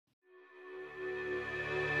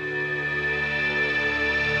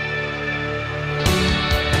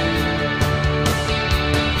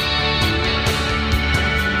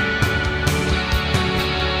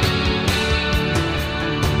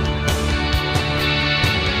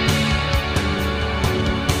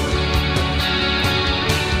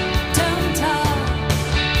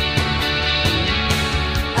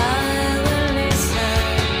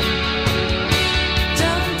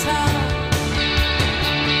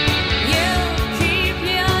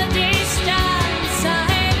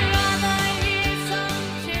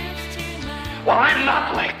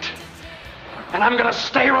And I'm going to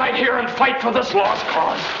stay right here and fight for this lost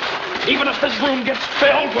cause. Even if this room gets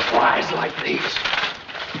filled with lies like these.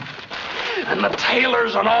 And the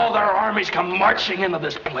Taylors and all their armies come marching into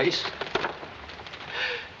this place.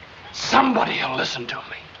 Somebody will listen to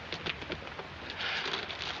me.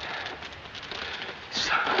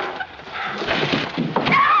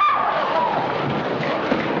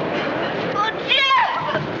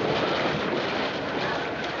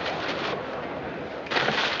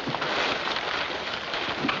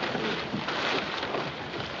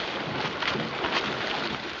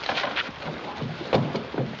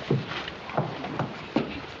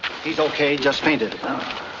 He's okay, just fainted.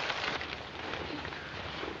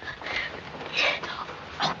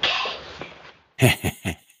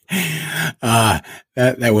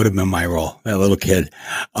 That would have been my role, that little kid.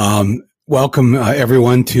 Welcome,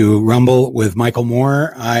 everyone, to Rumble with Michael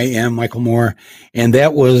Moore. I am Michael Moore, and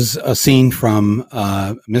that was a scene from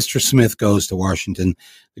Mr. Smith Goes to Washington,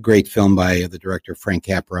 the great film by the director Frank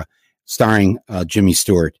Capra, starring Jimmy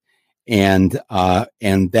Stewart. And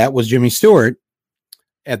that was Jimmy Stewart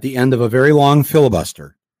at the end of a very long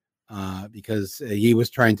filibuster because he was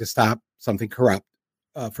trying to stop something corrupt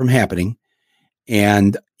from happening.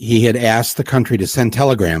 And he had asked the country to send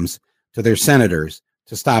telegrams to their senators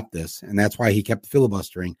to stop this. And that's why he kept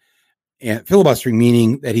filibustering. And filibustering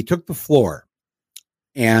meaning that he took the floor.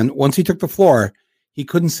 And once he took the floor, he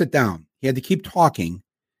couldn't sit down. He had to keep talking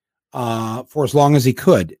for as long as he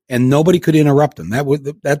could. And nobody could interrupt him.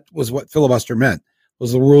 That was what filibuster meant,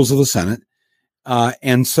 was the rules of the Senate.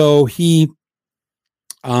 And so he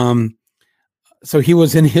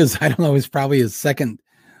was in his, I don't know, it was probably his second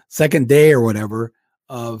day or whatever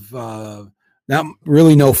of not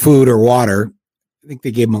really no food or water. I think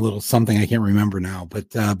they gave him a little something. I can't remember now,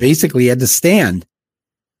 but basically he had to stand.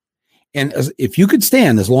 And if you could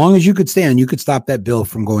stand, as long as you could stand, you could stop that bill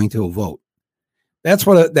from going to a vote. That's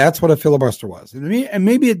what a filibuster was. And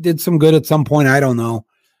maybe it did some good at some point. I don't know.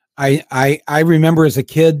 I remember as a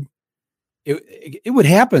kid, it would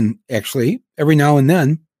happen actually every now and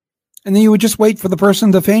then. And then you would just wait for the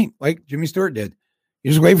person to faint like Jimmy Stewart did. You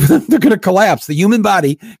just wait for them. They're going to collapse. The human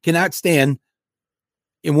body cannot stand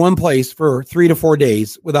in one place for 3 to 4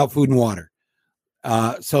 days without food and water.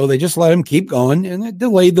 So they just let him keep going, and it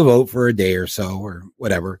delayed the vote for a day or so or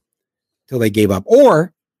whatever till they gave up,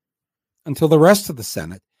 or until the rest of the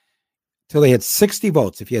Senate, till they had 60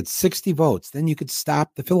 votes. If you had 60 votes, then you could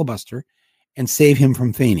stop the filibuster and save him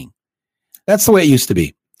from fainting. That's the way it used to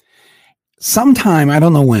be. Sometime, I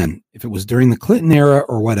don't know when, if it was during the Clinton era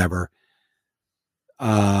or whatever,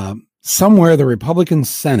 somewhere the Republican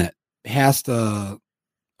Senate passed a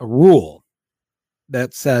rule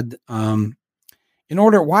that said,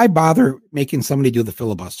 why bother making somebody do the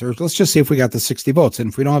filibuster? Let's just see if we got the 60 votes. And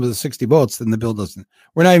if we don't have the 60 votes, then the bill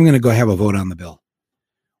we're not even going to go have a vote on the bill,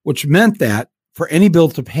 which meant that for any bill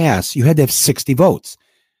to pass, you had to have 60 votes.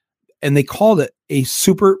 And they called it a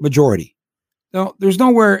super majority. Now, there's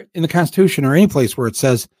nowhere in the Constitution or any place where it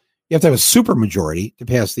says you have to have a super majority to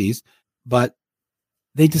pass these, but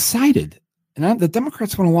they decided, and the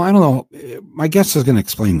Democrats went, well, I don't know, my guest is going to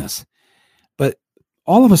explain this, but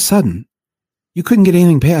all of a sudden, you couldn't get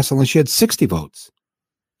anything passed unless you had 60 votes,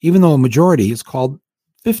 even though a majority is called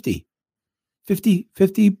 50%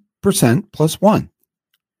 plus one,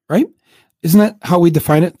 right? Isn't that how we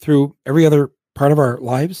define it through every other part of our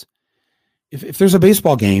lives? If there's a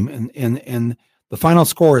baseball game and the final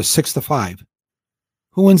score is 6-5,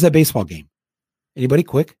 who wins that baseball game? Anybody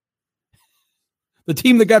quick? The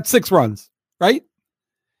team that got 6 runs, right?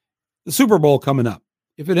 The Super Bowl coming up.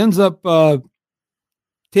 If it ends up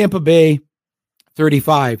Tampa Bay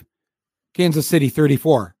 35, Kansas City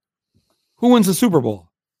 34, who wins the Super Bowl?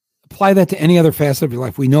 Apply that to any other facet of your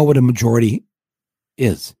life. We know what a majority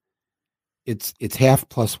is. It's half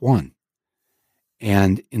plus one.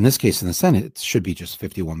 And in this case, in the Senate, it should be just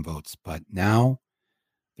 51 votes. But now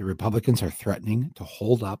the Republicans are threatening to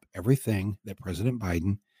hold up everything that President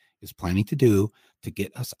Biden is planning to do to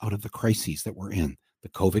get us out of the crises that we're in. The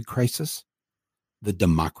COVID crisis, the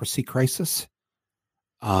democracy crisis,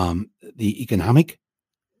 the economic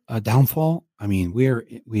downfall. I mean,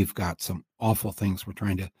 we've got some awful things we're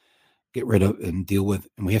trying to get rid of and deal with,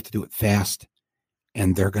 and we have to do it fast.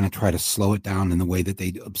 And they're going to try to slow it down in the way that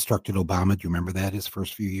they obstructed Obama. Do you remember that, his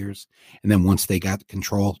first few years? And then once they got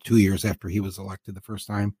control 2 years after he was elected the first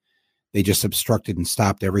time, they just obstructed and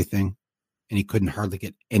stopped everything. And he couldn't hardly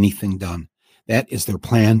get anything done. That is their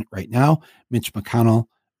plan right now. Mitch McConnell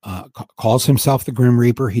calls himself the Grim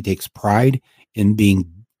Reaper. He takes pride in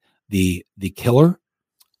being the killer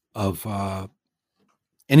of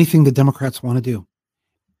anything the Democrats want to do.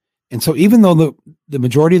 And so even though the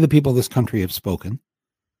majority of the people of this country have spoken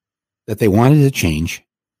that they wanted to change,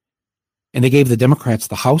 and they gave the Democrats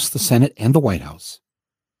the House, the Senate, and the White House.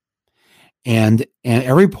 And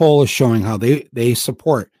every poll is showing how they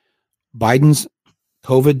support Biden's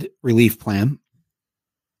COVID relief plan.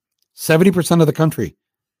 70% of the country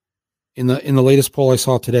in the latest poll I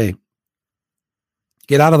saw today.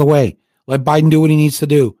 Get out of the way. Let Biden do what he needs to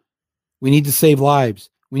do. We need to save lives.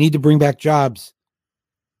 We need to bring back jobs.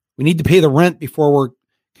 We need to pay the rent before we're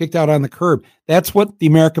kicked out on the curb. That's what the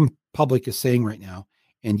American public is saying right now.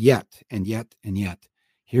 And yet,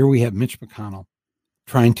 here we have Mitch McConnell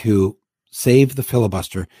trying to save the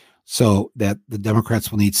filibuster so that the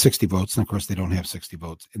Democrats will need 60 votes. And of course, they don't have 60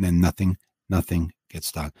 votes. And then nothing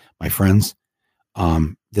gets done. My friends,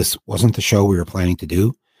 this wasn't the show we were planning to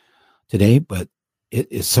do today, but it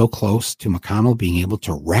is so close to McConnell being able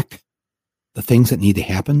to wreck the things that need to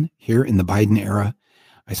happen here in the Biden era.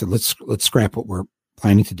 I said, let's scrap what we're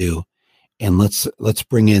planning to do, and let's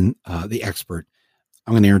bring in the expert.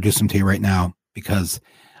 I'm going to introduce him to you right now because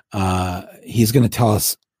he's going to tell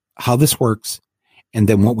us how this works and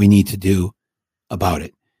then what we need to do about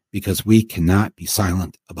it, because we cannot be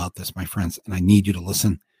silent about this, my friends. And I need you to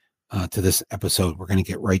listen to this episode. We're going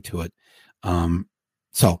to get right to it.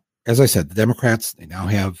 So, as I said, the Democrats, they now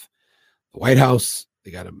have the White House.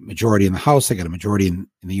 They got a majority in the House. They got a majority in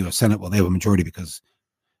the U.S. Senate. Well, they have a majority because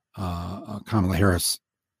Kamala Harris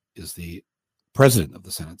is the president of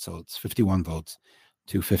the Senate. So it's 51 votes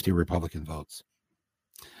to 50 Republican votes.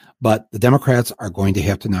 But the Democrats are going to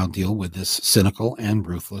have to now deal with this cynical and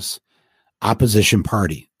ruthless opposition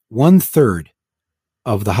party. 1/3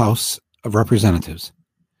 of the House of Representatives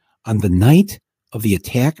on the night of the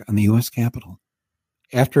attack on the U.S. Capitol,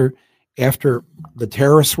 after the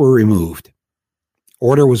terrorists were removed,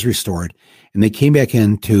 order was restored, and they came back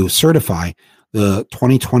in to certify the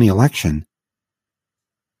 2020 election.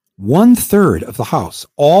 1/3 of the House,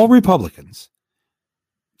 all Republicans,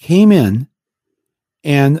 came in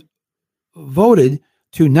and voted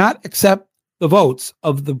to not accept the votes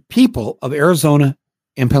of the people of Arizona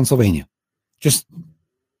and Pennsylvania. Just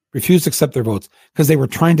refused to accept their votes because they were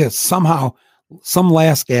trying to somehow, some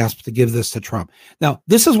last gasp, to give this to Trump. Now,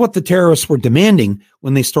 this is what the terrorists were demanding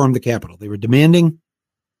when they stormed the Capitol. They were demanding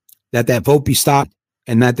that vote be stopped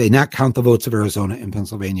and that they not count the votes of Arizona and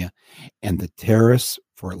Pennsylvania. And the terrorists,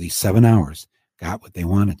 for at least 7 hours, got what they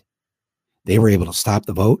wanted. They were able to stop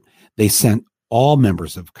the vote. They sent all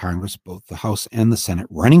members of Congress, both the House and the Senate,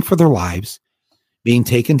 running for their lives, being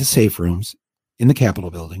taken to safe rooms in the Capitol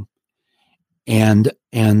building. And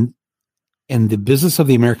the business of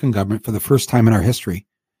the American government, for the first time in our history,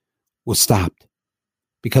 was stopped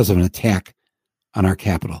because of an attack on our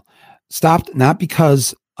Capitol. Stopped not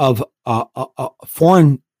because of a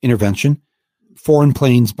foreign intervention, foreign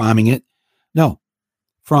planes bombing it. No,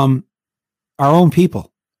 from our own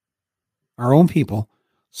people,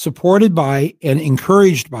 supported by and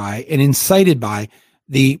encouraged by and incited by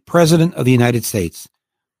the President of the United States,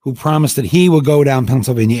 who promised that he would go down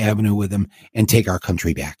Pennsylvania Avenue with him and take our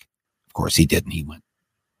country back. Of course, he didn't. He went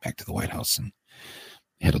back to the White House and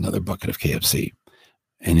had another bucket of KFC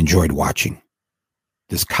and enjoyed watching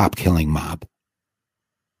this cop-killing mob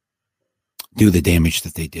do the damage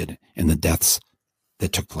that they did and the deaths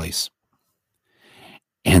that took place.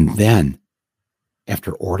 And then,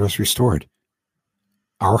 after orders restored,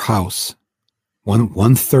 our House,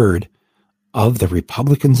 1/3 of the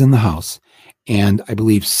Republicans in the House, and I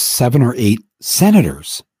believe 7 or 8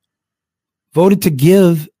 senators, voted to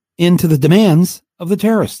give into the demands of the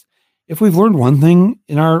terrorists. If we've learned one thing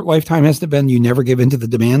in our lifetime, hasn't it been you never give in to the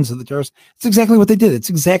demands of the terrorists? It's exactly what they did. It's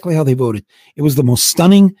exactly how they voted. It was the most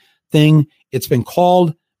stunning thing. It's been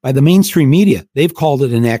called by the mainstream media. They've called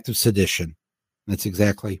it an act of sedition. That's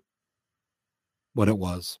exactly what it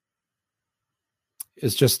was. It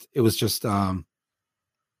was just, and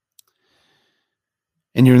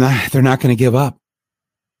they're not going to give up.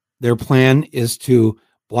 Their plan is to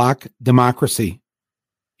block democracy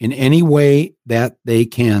in any way that they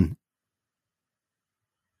can.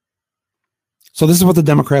 So this is what the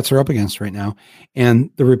Democrats are up against right now. And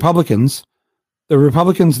the Republicans,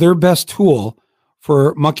 their best tool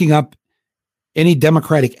for mucking up any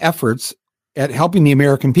democratic efforts at helping the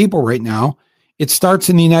American people right now, it starts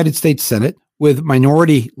in the United States Senate with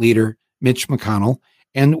Minority Leader Mitch McConnell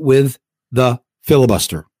and with the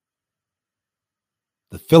filibuster.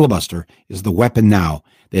 The filibuster is the weapon now.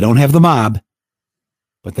 They don't have the mob,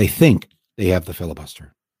 but they think they have the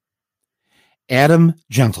filibuster. Adam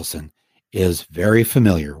Gentleson is very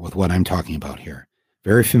familiar with what I'm talking about here,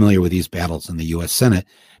 very familiar with these battles in the U.S. Senate,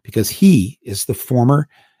 because he is the former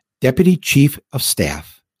Deputy Chief of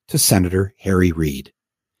Staff to Senator Harry Reid,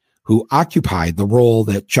 who occupied the role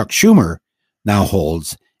that Chuck Schumer now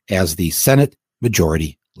holds as the Senate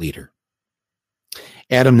Majority Leader.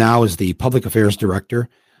 Adam now is the Public Affairs Director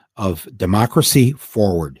of Democracy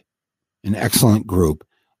Forward, an excellent group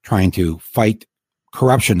trying to fight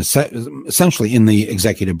corruption essentially in the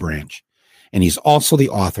executive branch. And he's also the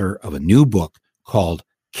author of a new book called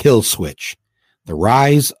Kill Switch: The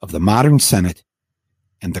Rise of the Modern Senate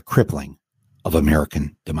and the Crippling of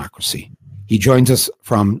American Democracy. He joins us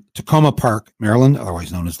from Takoma Park, Maryland,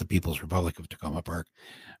 otherwise known as the People's Republic of Takoma Park,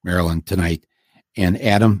 Maryland, tonight. And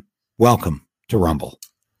Adam, welcome to Rumble.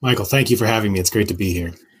 Michael, thank you for having me. It's great to be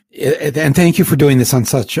here. And thank you for doing this on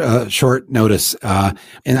such short notice. And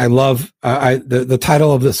I love the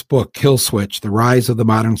title of this book, Kill Switch: The Rise of the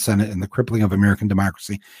Modern Senate and the Crippling of American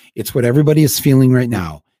Democracy. It's what everybody is feeling right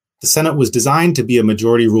now. The Senate was designed to be a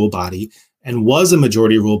majority rule body and was a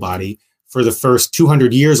majority rule body for the first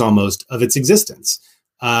 200 years almost of its existence.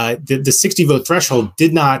 The 60 vote threshold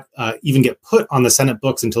did not even get put on the Senate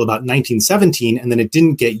books until about 1917, and then it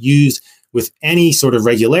didn't get used with any sort of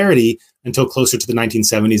regularity until closer to the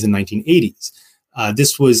 1970s and 1980s.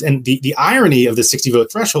 The irony of the 60 vote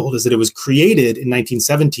threshold is that it was created in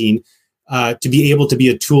 1917 to be able to be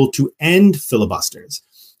a tool to end filibusters.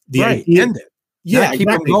 End it. Yeah, keep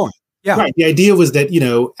exactly. them going. Yeah. Right. The idea was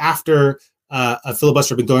that, after a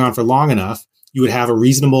filibuster had been going on for long enough, you would have a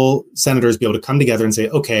reasonable senators be able to come together and say,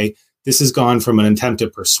 okay, this has gone from an attempt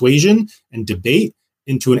at persuasion and debate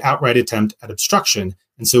into an outright attempt at obstruction.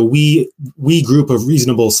 And so we group of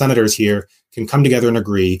reasonable senators here can come together and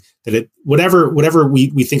agree that whatever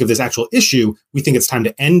we think of this actual issue, we think it's time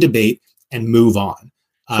to end debate and move on.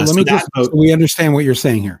 So we understand what you're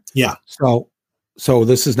saying here. Yeah. So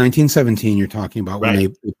this is 1917 you're talking about when they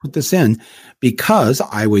put this in, because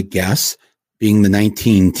I would guess, being the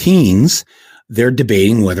 19 teens, they're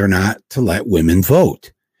debating whether or not to let women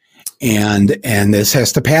vote. And this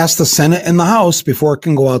has to pass the Senate and the House before it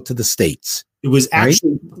can go out to the states. It was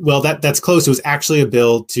actually, well, that's close. It was actually a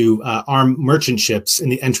bill to arm merchant ships in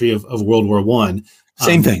the entry of World War I.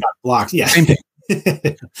 Same thing. Blocked. Yeah. Same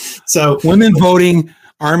thing. So women voting,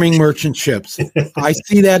 arming merchant ships. I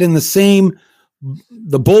see that in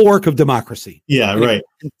the bulwark of democracy. Yeah, right.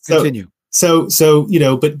 Continue. So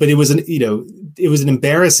but it was an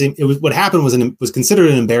embarrassing. What happened was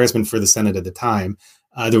considered an embarrassment for the Senate at the time.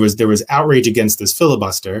 There was outrage against this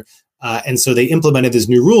filibuster. And so they implemented this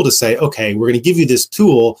new rule to say, okay, we're going to give you this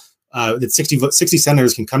tool that 60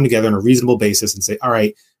 senators can come together on a reasonable basis and say, all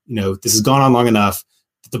right, this has gone on long enough.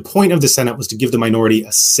 The point of the Senate was to give the minority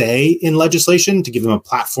a say in legislation, to give them a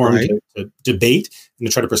platform to debate and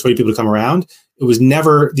to try to persuade people to come around. It was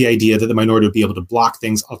never the idea that the minority would be able to block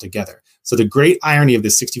things altogether. So the great irony of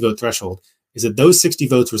this 60 vote threshold is that those 60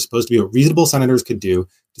 votes were supposed to be what reasonable senators could do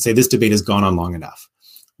to say this debate has gone on long enough.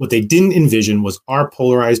 What they didn't envision was our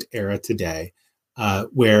polarized era today,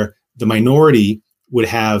 where the minority would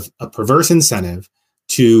have a perverse incentive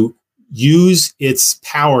to use its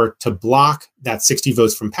power to block that 60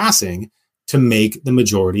 votes from passing to make the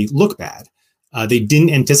majority look bad. They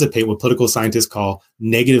didn't anticipate what political scientists call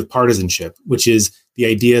negative partisanship, which is the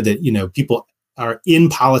idea that, people are in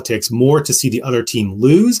politics more to see the other team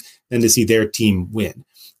lose than to see their team win.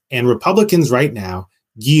 And Republicans right now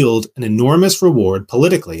yield an enormous reward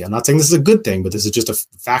politically. I'm not saying this is a good thing, but this is just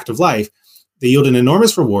a fact of life. They yield an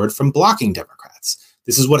enormous reward from blocking Democrats.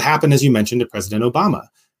 This is what happened, as you mentioned, to President Obama.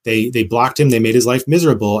 They blocked him, they made his life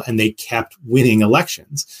miserable, and they kept winning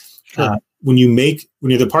elections. Sure. When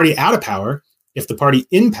you're the party out of power, if the party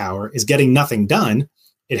in power is getting nothing done,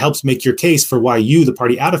 it helps make your case for why you, the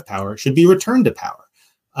party out of power, should be returned to power.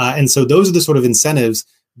 And so those are the sort of incentives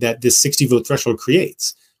that this 60 vote threshold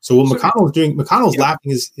creates. So what McConnell's doing,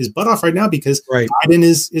 laughing his butt off right now because Biden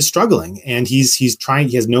is struggling, and he's trying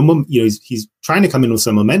to come in with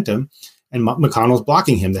some momentum, and McConnell's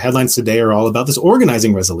blocking him. The headlines today are all about this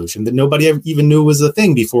organizing resolution that nobody even knew was a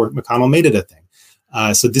thing before McConnell made it a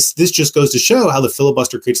thing. So this just goes to show how the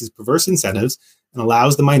filibuster creates these perverse incentives and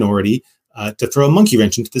allows the minority to throw a monkey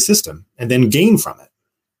wrench into the system and then gain from it.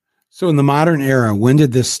 So in the modern era, when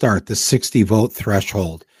did this start, the 60 vote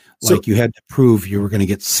threshold? Like you had to prove you were going to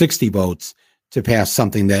get 60 votes to pass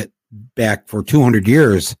something that back for 200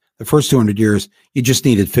 years, the first 200 years, you just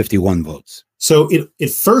needed 51 votes. So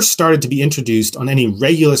it first started to be introduced on any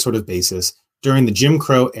regular sort of basis during the Jim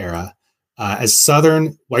Crow era as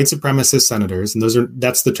Southern white supremacist senators, and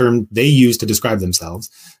that's the term they use to describe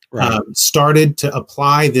themselves, started to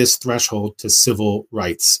apply this threshold to civil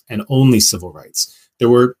rights and only civil rights. There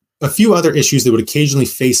were a few other issues that would occasionally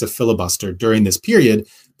face a filibuster during this period,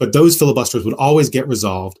 but those filibusters would always get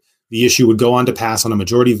resolved the issue would go on to pass on a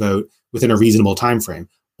majority vote within a reasonable time frame.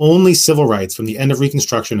 Only civil rights from the end of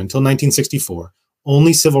Reconstruction until 1964,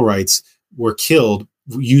 only civil rights were killed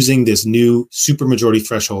using this new supermajority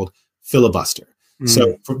threshold filibuster.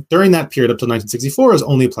 So during that period up to 1964, it was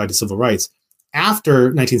only applied to civil rights. After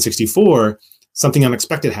 1964, something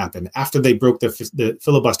unexpected happened. After they broke the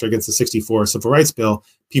filibuster against the 64 Civil Rights Bill,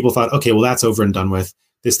 people thought, okay, well, that's over and done with.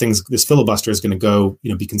 This filibuster is going to go,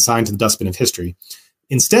 be consigned to the dustbin of history.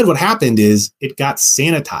 Instead, what happened is it got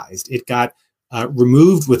sanitized. It got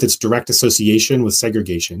removed with its direct association with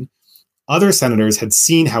segregation. Other senators had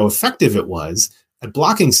seen how effective it was at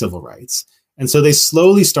blocking civil rights. And so they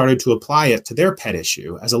slowly started to apply it to their pet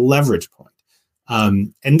issue as a leverage point.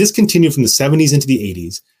 And this continued from the 70s into the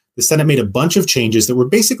 80s. The Senate made a bunch of changes that were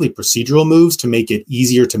basically procedural moves to make it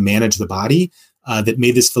easier to manage the body, that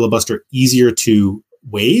made this filibuster easier to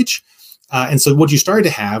wage. And so what you started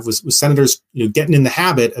to have was senators getting in the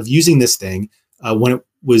habit of using this thing when it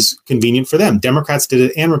was convenient for them. Democrats did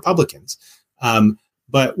it and Republicans.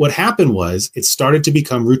 But what happened was it started to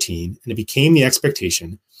become routine, and it became the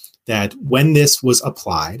expectation that when this was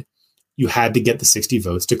applied, you had to get the 60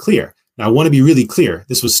 votes to clear. Now, I want to be really clear.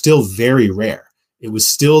 This was still very rare. It was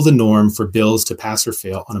still the norm for bills to pass or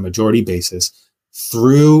fail on a majority basis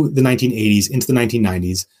through the 1980s into the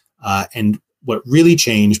 1990s. And what really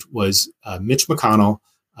changed was Mitch McConnell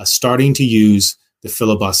starting to use the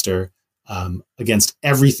filibuster against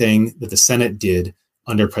everything that the Senate did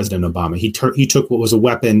under President Obama. He took what was a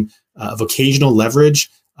weapon of occasional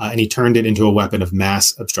leverage, and he turned it into a weapon of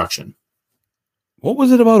mass obstruction. What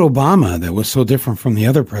was it about Obama that was so different from the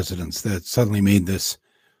other presidents that suddenly made this,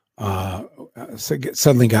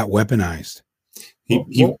 suddenly got weaponized?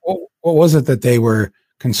 What was it that they were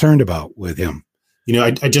concerned about with him?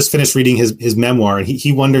 I just finished reading his memoir, and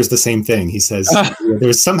he wonders the same thing. He says there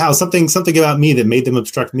was somehow something about me that made them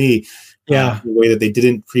obstruct me. The way that they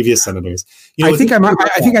didn't previous senators. I think I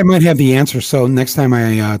might have the answer. So next time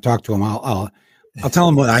I talk to him, I'll tell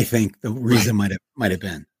him what I think the reason might have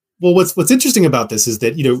been. Well, what's interesting about this is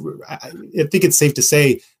that I think it's safe to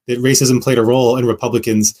say that racism played a role in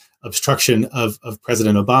Republicans' obstruction of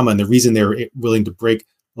President Obama, and the reason they were willing to break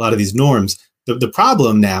a lot of these norms. The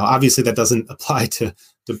problem now, obviously, that doesn't apply to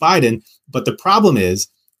Biden, but the problem is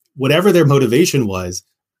whatever their motivation was,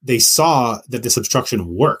 they saw that this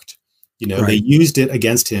obstruction worked. Right. They used it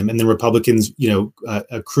against him, and the Republicans,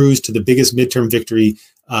 cruised to the biggest midterm victory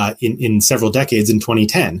in several decades in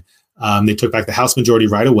 2010. They took back the House majority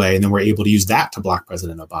right away, and then were able to use that to block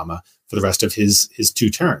President Obama for the rest of his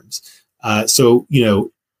 2 terms. So,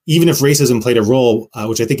 even if racism played a role,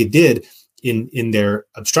 which I think it did in their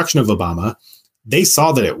obstruction of Obama, they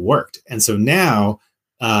saw that it worked. And so now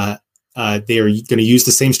they are going to use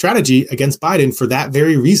the same strategy against Biden for that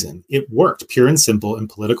very reason. It worked, pure and simple in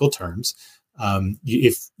political terms.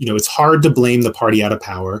 It's hard to blame the party out of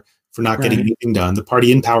power for not getting anything done. The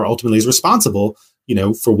party in power ultimately is responsible,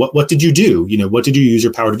 for what did you do? What did you use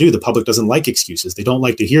your power to do? The public doesn't like excuses. They don't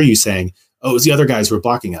like to hear you saying, oh, it was the other guys who were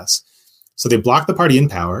blocking us. So they blocked the party in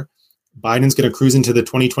power. Biden's going to cruise into the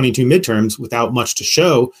 2022 midterms without much to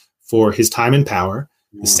show for his time in power.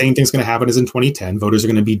 The same thing's going to happen as in 2010. Voters are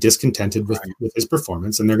going to be discontented with his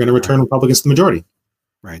performance, and they're going to return Republicans to the majority.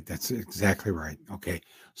 Right. That's exactly right. Okay.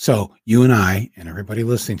 So you and I and everybody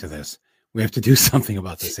listening to this, we have to do something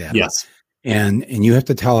about this, Adam. Yes. And you have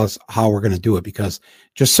to tell us how we're going to do it, because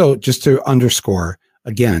just to underscore,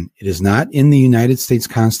 again, it is not in the United States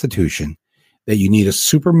Constitution that you need a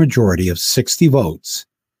supermajority of 60 votes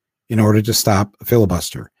in order to stop a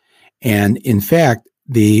filibuster. And in fact,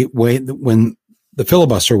 when the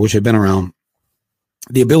filibuster, which had been around,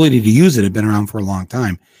 the ability to use it had been around for a long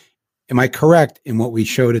time. Am I correct in what we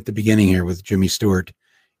showed at the beginning here with Jimmy Stewart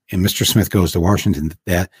and Mr. Smith Goes to Washington,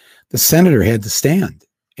 that the senator had to stand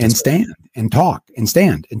and talk and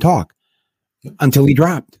stand and talk until he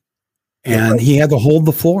dropped, and he had to hold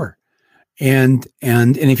the floor. And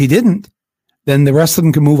if he didn't, then the rest of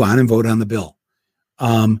them can move on and vote on the bill.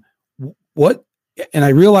 And I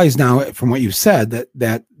realize now from what you've said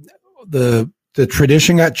that the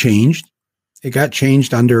tradition got changed. It got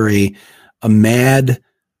changed under a mad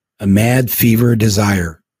fever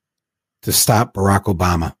desire to stop Barack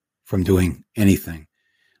Obama from doing anything.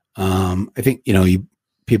 I think,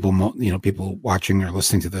 people watching or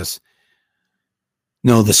listening to this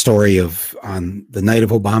know the story of on the night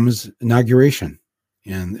of Obama's inauguration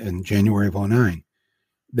in January of 2009,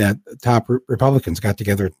 that top Republicans got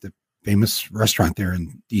together at the famous restaurant there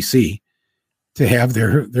in DC to have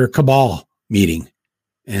their cabal meeting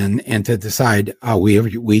and to decide,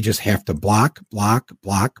 we just have to block.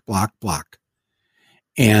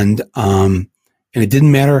 And it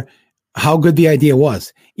didn't matter. how good the idea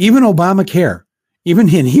was. Even Obamacare, even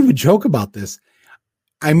he would joke about this.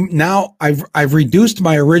 I've reduced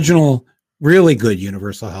my original really good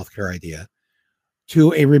universal health care idea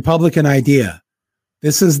to a Republican idea.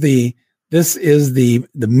 This is the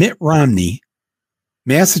Mitt Romney,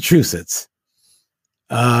 Massachusetts,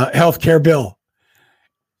 health care bill.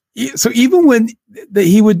 So even when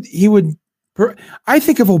he would, I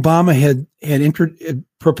think if Obama had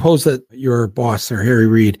proposed that your boss, Sir Harry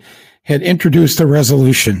Reid, had introduced a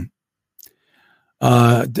resolution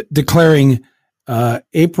declaring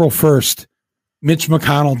April 1st, Mitch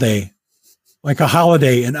McConnell Day, like a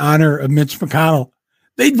holiday in honor of Mitch McConnell,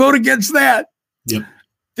 they'd vote against that. Yep.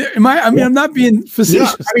 I'm not being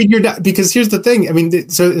facetious. Yeah, I mean, you're not, because here's the thing. I mean,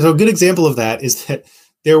 so a good example of that is that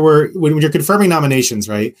there were, when you're confirming nominations,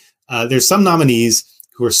 right? There's some nominees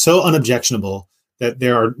who are so unobjectionable that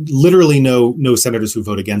there are literally no senators who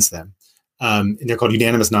vote against them. And they're called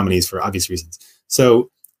unanimous nominees for obvious reasons.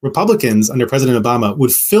 So Republicans under President Obama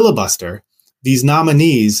would filibuster these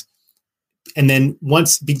nominees. And then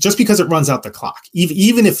just because it runs out the clock,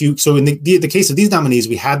 even if you, so in the case of these nominees,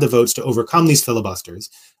 we had the votes to overcome these filibusters,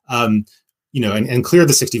 and clear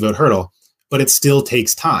the 60 vote hurdle, but it still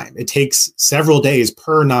takes time. It takes several days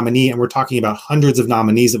per nominee. And we're talking about hundreds of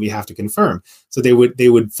nominees that we have to confirm. So they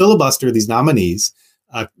would filibuster these nominees,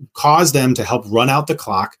 cause them to help run out the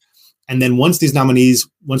clock. And then once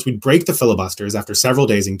we break the filibusters after several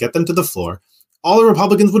days and get them to the floor, all the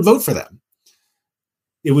Republicans would vote for them.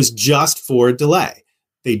 It was just for delay.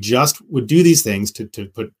 They just would do these things to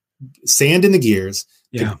put sand in the gears,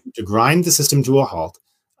 to grind the system to a halt,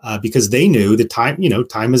 because they knew that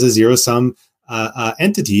time is a zero-sum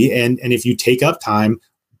entity. And if you take up time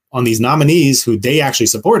on these nominees who they actually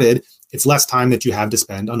supported, it's less time that you have to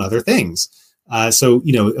spend on other things. So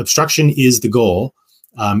obstruction is the goal.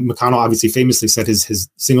 McConnell obviously famously said his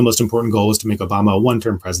single most important goal was to make Obama a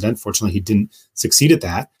one-term president. Fortunately, he didn't succeed at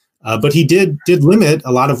that. But he did limit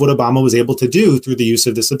a lot of what Obama was able to do through the use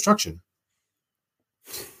of this obstruction.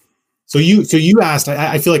 So you asked,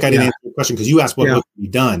 I feel like I didn't answer the question because you asked what would be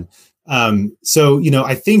done. I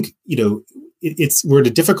think, we're in a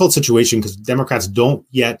difficult situation because Democrats don't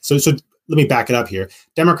yet. So let me back it up here.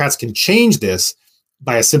 Democrats can change this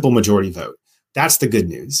by a simple majority vote. That's the good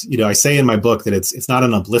news. I say in my book that it's not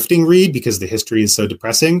an uplifting read because the history is so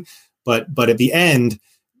depressing, but at the end,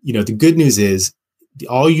 the good news is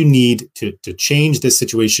all you need to change this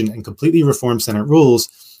situation and completely reform Senate rules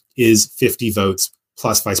is 50 votes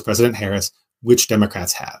plus Vice President Harris, which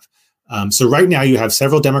Democrats have. So right now you have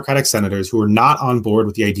several Democratic senators who are not on board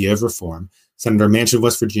with the idea of reform. Senator Manchin of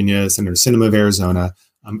West Virginia, Senator Sinema of Arizona,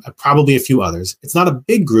 probably a few others. It's not a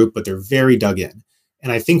big group, but they're very dug in.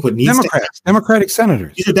 And I think what needs Democratic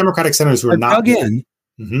senators. These are Democratic senators who are not dug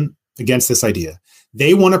in against this idea.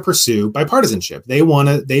 They want to pursue bipartisanship. They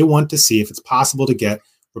want to see if it's possible to get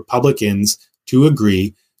Republicans to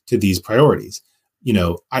agree to these priorities.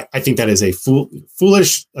 I think that is a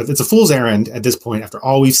foolish. It's a fool's errand at this point. After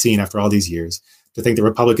all we've seen, after all these years, to think that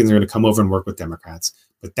Republicans are going to come over and work with Democrats.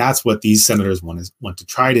 But that's what these senators want to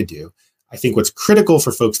try to do. I think what's critical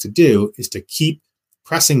for folks to do is to keep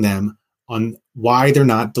pressing them on why they're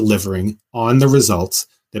not delivering on the results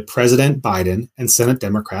that President Biden and Senate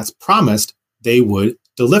Democrats promised they would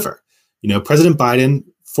deliver. President Biden,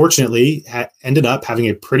 fortunately, ended up having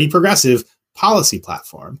a pretty progressive policy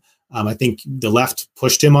platform. I think the left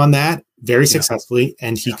pushed him on that very successfully,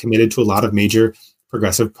 and he committed to a lot of major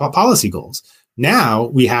progressive policy goals. Now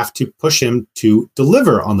we have to push him to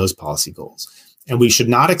deliver on those policy goals. And we should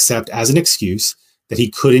not accept as an excuse that he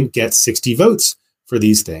couldn't get 60 votes for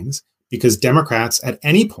these things, because Democrats at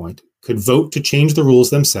any point could vote to change the rules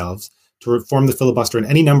themselves, to reform the filibuster in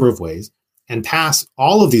any number of ways, and pass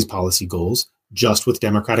all of these policy goals just with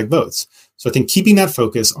Democratic votes. So I think keeping that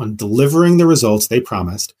focus on delivering the results they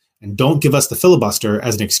promised, and don't give us the filibuster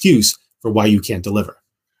as an excuse for why you can't deliver.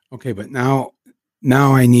 Okay, but now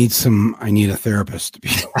I need a therapist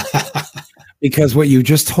because what you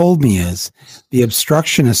just told me is the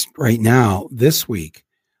obstructionists right now this week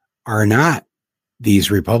are not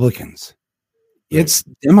these Republicans. It's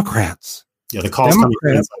Democrats. Yeah, the calls coming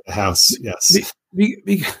inside the House. Yes.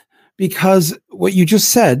 Because what you just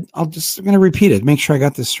said, I'm going to repeat it, make sure I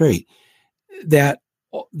got this straight. That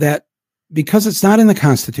because it's not in the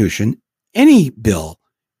Constitution, any bill,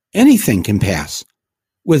 anything can pass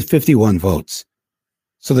with 51 votes.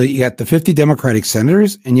 So that you got the 50 Democratic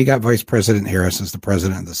senators and you got Vice President Harris as the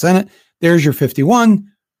president of the Senate. There's your 51,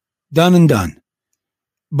 done and done.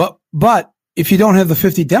 But if you don't have the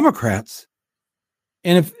 50 Democrats,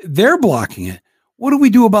 and if they're blocking it, what do we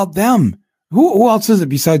do about them? Who else is it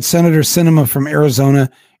besides Senator Sinema from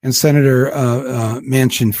Arizona and Senator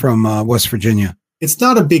Manchin from West Virginia? It's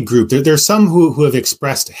not a big group. There's some who have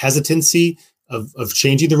expressed hesitancy of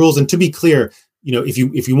changing the rules. And to be clear,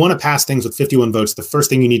 if you want to pass things with 51 votes, the first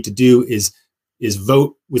thing you need to do is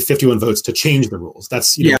vote with 51 votes to change the rules.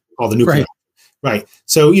 That's called the nuclear. Right.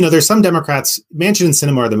 So there's some Democrats. Manchin and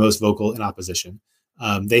Sinema are the most vocal in opposition.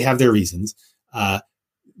 They have their reasons.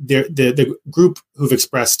 The group who've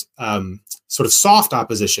expressed sort of soft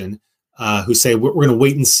opposition, who say we're going to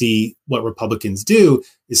wait and see what Republicans do,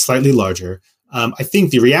 is slightly larger. I think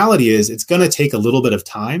the reality is it's going to take a little bit of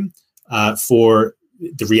time for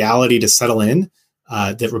the reality to settle in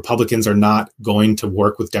that Republicans are not going to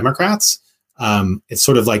work with Democrats. It's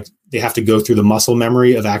sort of like they have to go through the muscle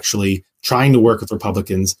memory of actually trying to work with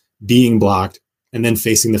Republicans, being blocked, and then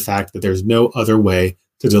facing the fact that there's no other way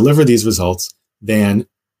to deliver these results than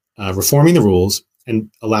reforming the rules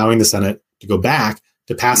and allowing the Senate to go back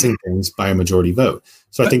to passing things by a majority vote.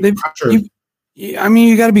 So I think the pressure.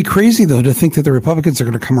 You got to be crazy, though, to think that the Republicans are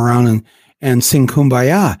going to come around and sing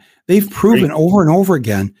Kumbaya. They've proven over and over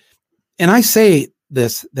again. And I say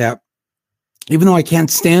this, that even though I can't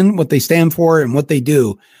stand what they stand for and what they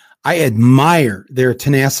do, I admire their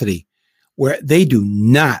tenacity, where they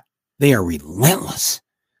are relentless.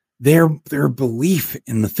 Their belief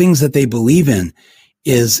in the things that they believe in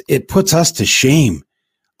it puts us to shame.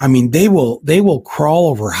 I mean, they will crawl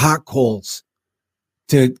over hot coals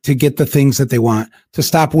to get the things that they want, to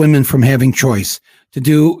stop women from having choice, to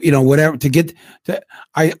do, whatever, to get to,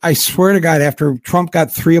 I swear to God, after Trump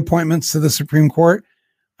got 3 appointments to the Supreme Court,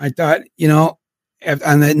 I thought,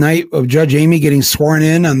 on that night of Judge Amy getting sworn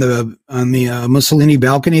in on the Mussolini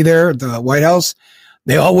balcony there at the White House,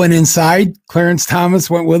 they all went inside. Clarence Thomas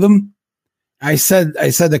went with them. I said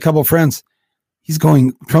to a couple of friends,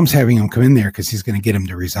 Trump's having him come in there because he's going to get him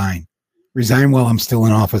to resign while I'm still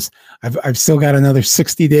in office. I've still got another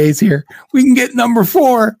 60 days here. We can get number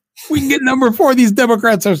 4. These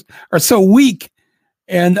Democrats are so weak.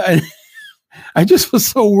 And I just was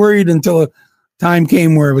so worried until a time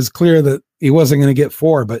came where it was clear that he wasn't going to get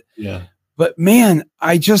 4. But man,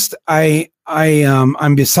 I'm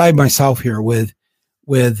beside myself here with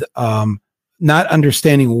not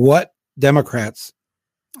understanding what Democrats,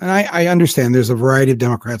 and I understand there's a variety of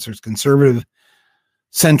Democrats. There's conservative,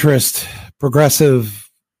 centrist, progressive,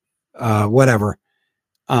 whatever.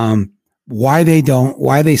 Why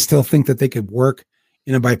they still think that they could work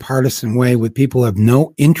in a bipartisan way with people who have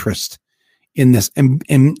no interest in this.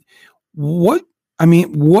 And what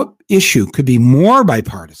issue could be more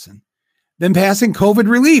bipartisan than passing COVID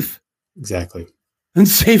relief? Exactly. And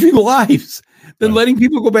saving lives, than letting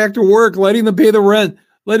people go back to work, letting them pay the rent,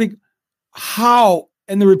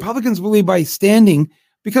 and the Republicans believe by standing,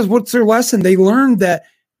 because what's their lesson? They learned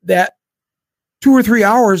that 2 or 3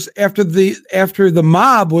 hours after the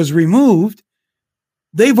mob was removed,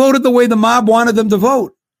 they voted the way the mob wanted them to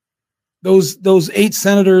vote. Those 8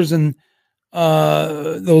 senators and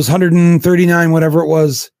those 139, whatever it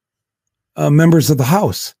was, members of the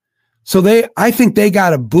House. So I think they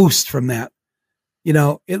got a boost from that.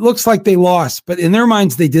 It looks like they lost, but in their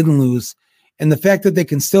minds, they didn't lose. And the fact that they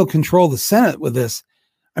can still control the Senate with this,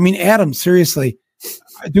 I mean, Adam, seriously,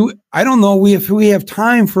 I don't know if we have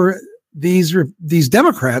time for these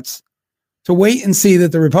Democrats to wait and see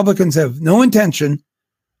that the Republicans have no intention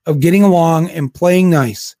of getting along and playing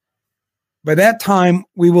nice. By that time,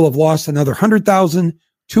 we will have lost another 100,000,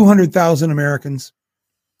 200,000 Americans.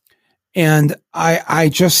 And I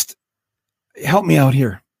just, help me out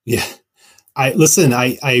here. Yeah. I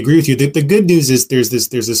agree with you. The good news is there's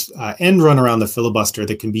this end run around the filibuster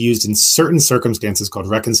that can be used in certain circumstances called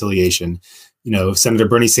reconciliation. Senator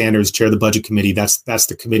Bernie Sanders chaired the Budget Committee. That's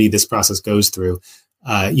the committee this process goes through.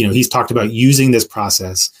 He's talked about using this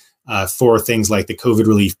process for things like the COVID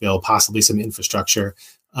relief bill, possibly some infrastructure.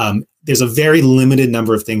 There's a very limited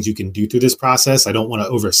number of things you can do through this process. I don't want to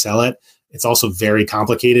oversell it. It's also very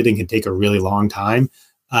complicated and can take a really long time.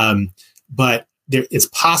 But it's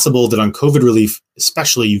possible that on COVID relief,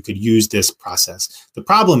 especially, you could use this process. The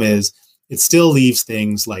problem is it still leaves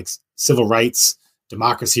things like civil rights,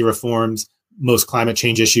 democracy reforms, most climate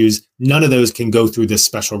change issues. None of those can go through this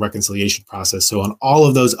special reconciliation process. So on all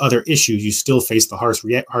of those other issues, you still face the harsh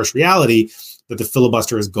reality that the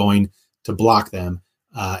filibuster is going to block them,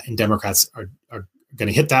 and Democrats are going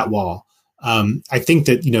to hit that wall. I think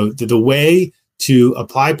that the way to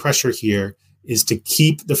apply pressure here is to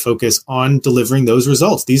keep the focus on delivering those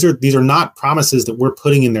results. These are not promises that we're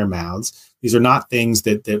putting in their mouths. These are not things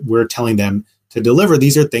that we're telling them to deliver.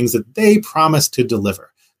 These are things that they promised to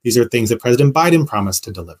deliver. These are things that President Biden promised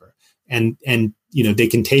to deliver. and they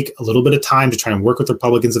can take a little bit of time to try and work with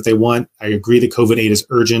Republicans if they want. I agree that COVID aid is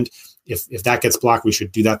urgent. If that gets blocked, we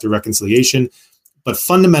should do that through reconciliation. But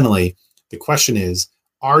fundamentally, the question is,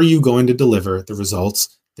 are you going to deliver the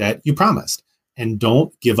results that you promised? And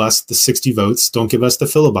don't give us the 60 votes, don't give us the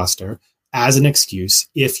filibuster as an excuse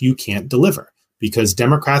if you can't deliver, because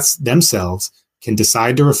Democrats themselves can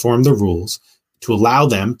decide to reform the rules to allow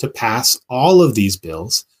them to pass all of these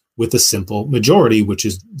bills with a simple majority, which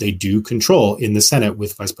is they do control in the Senate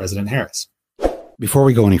with Vice President Harris. Before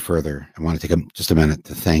we go any further, I want to take just a minute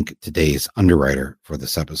to thank today's underwriter for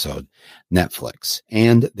this episode, Netflix,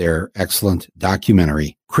 and their excellent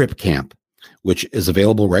documentary, Crip Camp, which is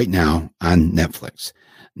available right now on Netflix.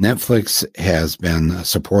 Netflix has been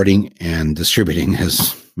supporting and distributing,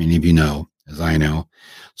 as many of you know, as I know,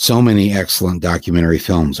 so many excellent documentary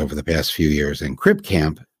films over the past few years. And Crip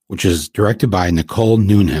Camp, which is directed by Nicole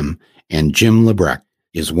Newnham and Jim Lebrecht,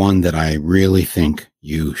 is one that I really think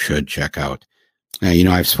you should check out. Now,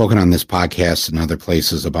 I've spoken on this podcast and other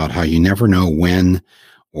places about how you never know when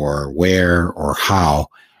or where or how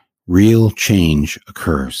real change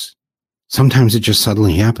occurs. Sometimes it just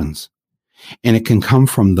suddenly happens. And it can come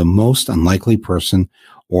from the most unlikely person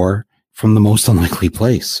or from the most unlikely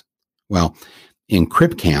place. Well, in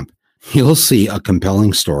Crip Camp, you'll see a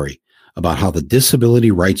compelling story about how the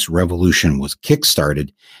disability rights revolution was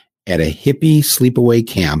kickstarted at a hippie sleepaway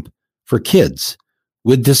camp for kids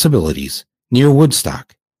with disabilities near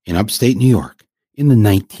Woodstock in upstate New York in the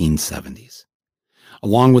 1970s.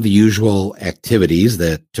 Along with the usual activities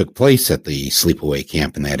that took place at the sleepaway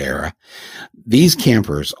camp in that era, these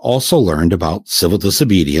campers also learned about civil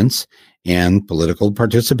disobedience and political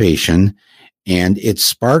participation, and it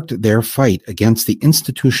sparked their fight against the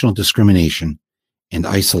institutional discrimination and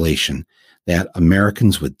isolation that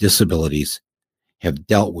Americans with disabilities have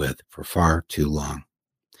dealt with for far too long.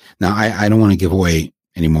 Now, I don't want to give away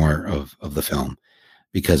any more of the film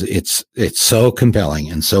because it's so compelling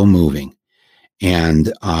and so moving.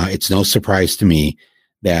 And it's no surprise to me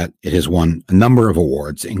that it has won a number of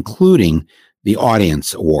awards, including the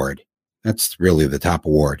Audience Award. That's really the top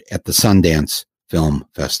award at the Sundance Film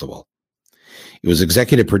Festival. It was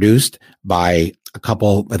executive produced by a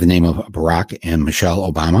couple by the name of Barack and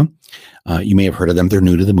Michelle Obama. You may have heard of them. They're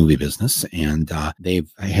new to the movie business, and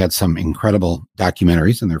they've had some incredible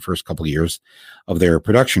documentaries in their first couple of years of their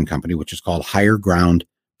production company, which is called Higher Ground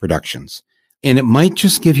Productions. And it might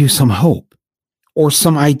just give you some hope or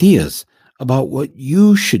some ideas about what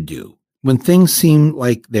you should do when things seem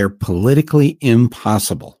like they're politically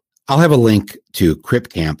impossible. I'll have a link to Crip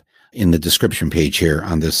Camp in the description page here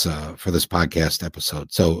on this for this podcast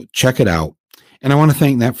episode. So check it out. And I want to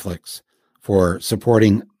thank Netflix for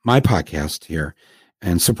supporting my podcast here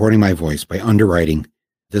and supporting my voice by underwriting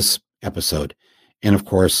this episode. And of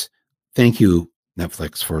course, thank you,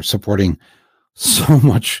 Netflix, for supporting so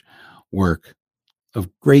much work of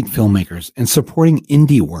great filmmakers and supporting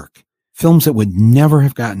indie work, films that would never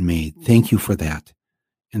have gotten made. Thank you for that.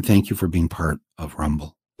 And thank you for being part of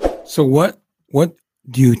Rumble. So what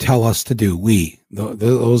do you tell us to do?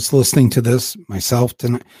 Those listening to this, myself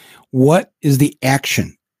tonight, what is the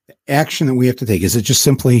action that we have to take? Is it just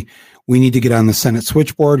simply we need to get on the Senate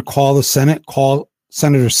switchboard, call the Senate, call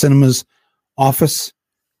Senator Sinema's office,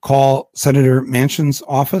 call Senator Manchin's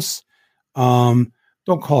office?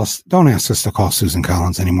 Don't ask us to call Susan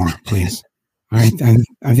Collins anymore, please. All right.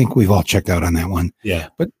 I think we've all checked out on that one. Yeah.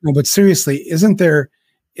 But seriously, isn't there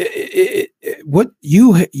what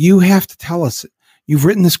you have to tell us? You've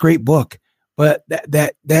written this great book, but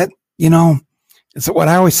that it's what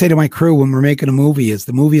I always say to my crew when we're making a movie is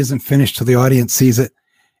the movie isn't finished till the audience sees it,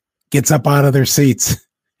 gets up out of their seats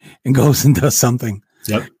and goes and does something.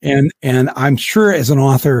 Yep. And I'm sure as an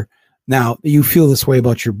author now you feel this way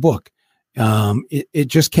about your book. It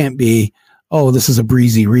just can't be, oh, this is a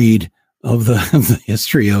breezy read of the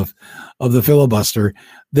history of the filibuster.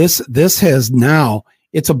 This has now,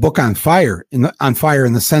 it's a book on fire in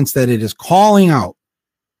the sense that it is calling out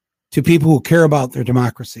to people who care about their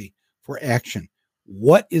democracy for action.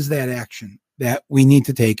 What is that action that we need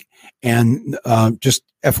to take? And just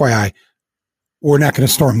FYI, we're not going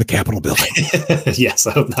to storm the Capitol building. Yes,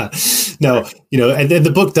 I hope not. No, and then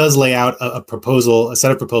the book does lay out a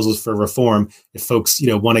set of proposals for reform if folks,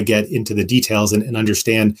 want to get into the details and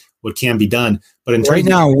understand what can be done. But right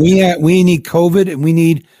now, we need COVID and we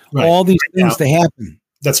need all these things to happen.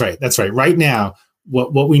 That's right. Right now,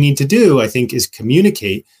 what we need to do, I think, is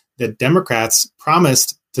communicate that Democrats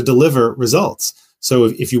promised to deliver results. So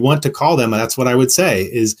if you want to call them, that's what I would say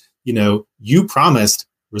is, you promised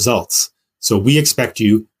results. So we expect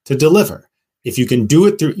you to deliver. If you can do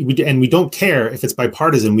it through, and we don't care if it's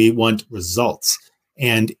bipartisan, we want results.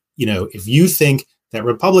 And, if you think that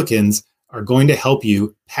Republicans are going to help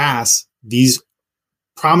you pass these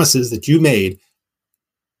promises that you made,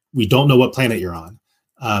 we don't know what planet you're on.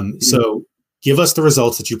 So give us the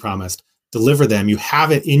results that you promised, deliver them. You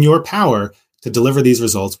have it in your power to deliver these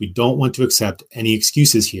results. We don't want to accept any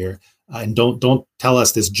excuses here. And don't tell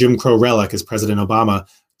us this Jim Crow relic, as President Obama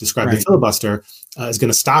described the filibuster, is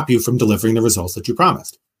going to stop you from delivering the results that you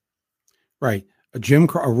promised. Right. A Jim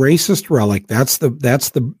Crow, a racist relic. That's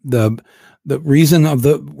the reason of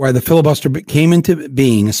why the filibuster came into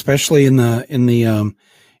being, especially in the 60s,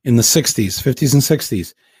 50s and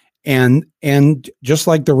 60s. And just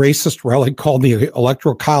like the racist relic called the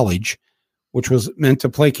Electoral College, which was meant to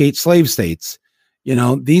placate slave states,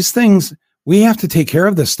 these things, we have to take care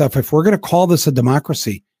of this stuff. If we're going to call this a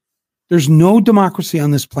democracy, there's no democracy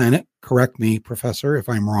on this planet. Correct me, Professor, if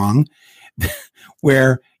I'm wrong,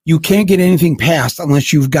 where you can't get anything passed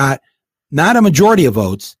unless you've got not a majority of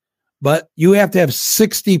votes, but you have to have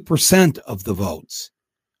 60% of the votes.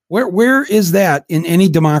 Where is that in any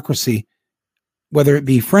democracy, whether it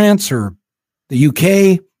be France or the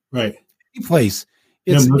UK, right? Any place.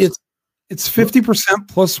 It's 50%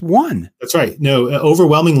 plus one. That's right. No,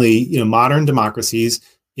 overwhelmingly, modern democracies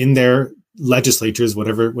in their legislatures,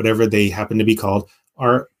 whatever they happen to be called,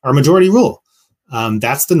 are majority rule.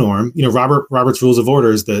 That's the norm. Robert's Rules of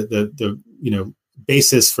Order is the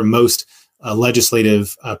basis for most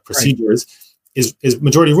legislative procedures is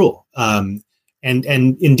majority rule. And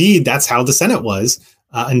indeed, that's how the Senate was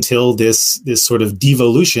until this sort of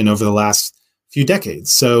devolution over the last few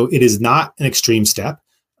decades. So it is not an extreme step.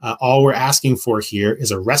 All we're asking for here is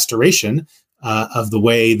a restoration of the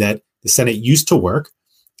way that the Senate used to work.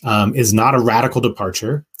 Is not a radical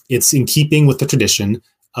departure. It's in keeping with the tradition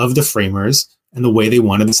of the framers and the way they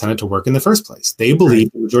wanted the Senate to work in the first place. They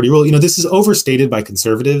believe the majority rule. This is overstated by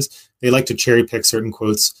conservatives. They like to cherry pick certain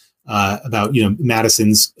quotes about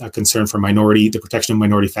Madison's concern for the protection of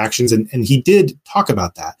minority factions, and he did talk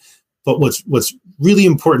about that. But what's really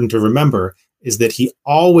important to remember is that he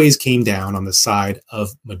always came down on the side of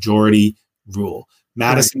majority rule.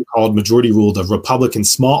 Madison called majority rule the Republican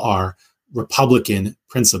small r Republican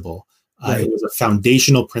principle. It was a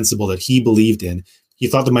foundational principle that he believed in. He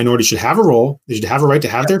thought the minority should have a role. They should have a right to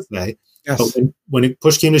have their say. Yes. But when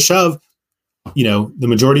push came to shove, the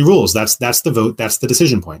majority rules. That's the vote. That's the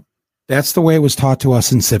decision point. That's the way it was taught to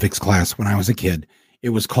us in civics class when I was a kid. It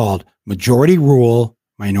was called majority rule,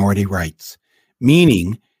 minority rights,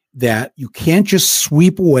 meaning that you can't just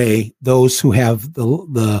sweep away those who have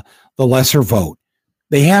the lesser vote.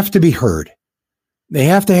 They have to be heard. They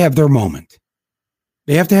have to have their moment.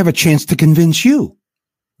 They have to have a chance to convince you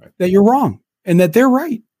that you're wrong and that they're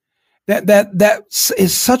right. That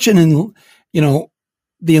is such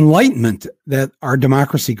the Enlightenment that our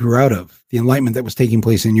democracy grew out of, the Enlightenment that was taking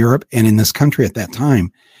place in Europe and in this country at that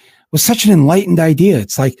time, was such an enlightened idea.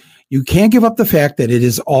 It's like, you can't give up the fact that it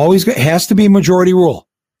has to be majority rule,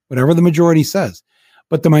 whatever the majority says,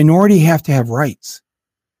 but the minority have to have rights.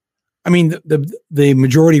 I mean, the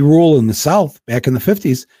majority rule in the South back in the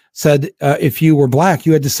 50s said if you were black,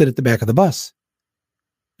 you had to sit at the back of the bus.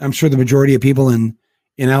 I'm sure the majority of people in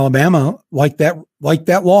Alabama like that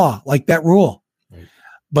law, like that rule. Right.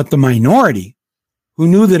 But the minority who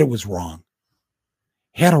knew that it was wrong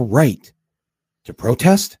had a right to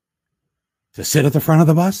protest, to sit at the front of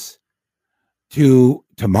the bus, to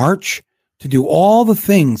march, to do all the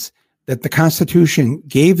things that the Constitution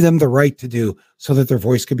gave them the right to do so that their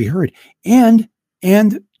voice could be heard. And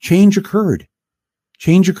change occurred.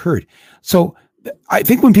 Change occurred. So I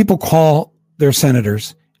think when people call their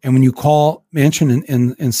senators, and when you call Manchin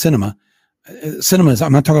and Sinema, Sinema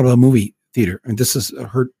I'm not talking about a movie theater, and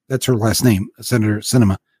that's her last name, Senator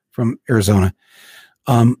Sinema from Arizona.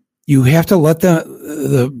 You have to let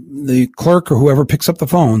the clerk or whoever picks up the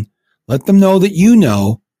phone, let them know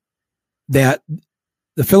that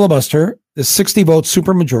the filibuster, the 60 vote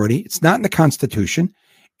supermajority, it's not in the Constitution,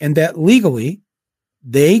 and that legally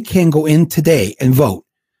they can go in today and vote.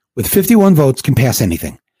 With 51 votes can pass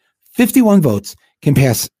anything. 51 votes can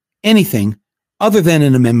pass anything other than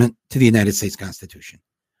an amendment to the United States Constitution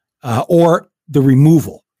or the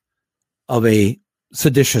removal of a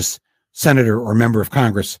seditious senator or member of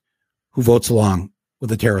Congress who votes along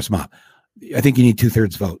with a terrorist mob. I think you need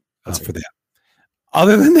 2/3 vote for that.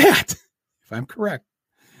 Other than that, if I'm correct,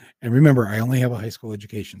 and remember, I only have a high school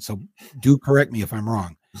education, so do correct me if I'm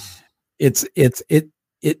wrong.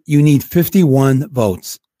 You need 51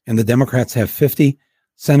 votes, and the Democrats have 50.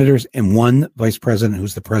 senators and 1 vice president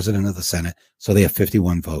who's the president of the Senate. So they have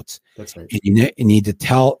 51 votes. That's right. And you need to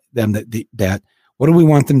tell them that what do we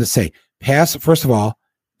want them to say? Pass, first of all,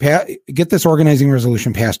 get this organizing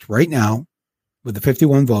resolution passed right now with the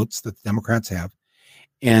 51 votes that the Democrats have.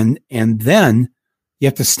 And then you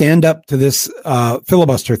have to stand up to this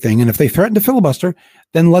filibuster thing. And if they threaten to filibuster,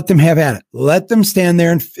 then let them have at it. Let them stand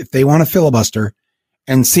there, and if they want to filibuster,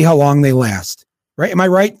 and see how long they last. Right? Am I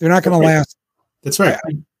right? They're not going to last. That's right.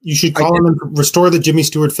 You should call them and restore the Jimmy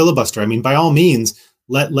Stewart filibuster. I mean, by all means,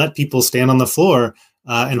 let people stand on the floor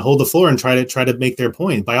and hold the floor and try to make their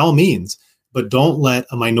point. By all means, but don't let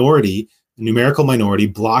a minority, a numerical minority,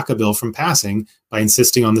 block a bill from passing by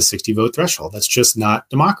insisting on the 60 vote threshold. That's just not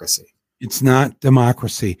democracy. It's not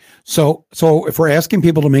democracy. So if we're asking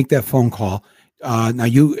people to make that phone call, now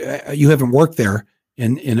you haven't worked there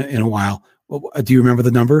in a while. Well, do you remember the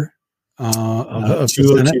number?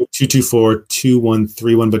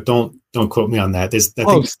 202-224-2131, but don't quote me on that.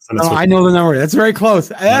 I know the number. That's very close.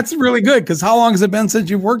 That's really good, because how long has it been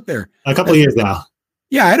since you've worked there? A couple of years now.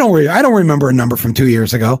 Yeah, I don't remember a number from 2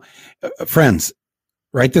 years ago. Friends,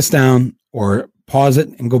 write this down or pause it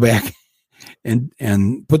and go back and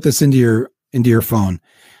put this into your phone.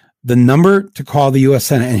 The number to call the U.S.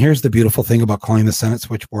 Senate, and here's the beautiful thing about calling the Senate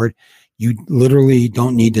switchboard: you literally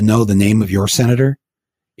don't need to know the name of your senator.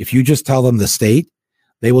 If you just tell them the state,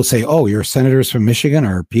 they will say, "Oh, your senators from Michigan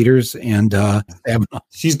are Peters and Avenel."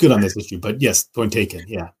 She's good on this issue, but yes, point taken.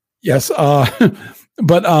 Yeah. Yes. But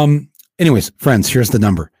anyways, friends, here's the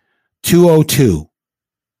number: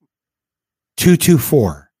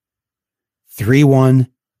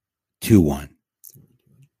 202-224-3121.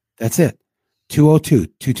 That's it.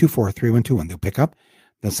 202-224-3121. They'll pick up.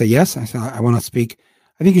 They'll say, yes, I want to speak.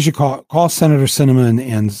 I think you should call Senator Sinema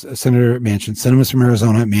and Senator Manchin. Sinema's from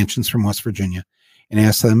Arizona, Manchin's from West Virginia, and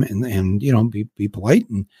ask them and be polite,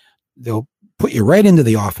 and they'll put you right into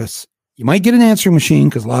the office. You might get an answering machine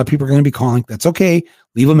because a lot of people are going to be calling. That's okay.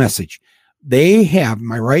 Leave a message. They have,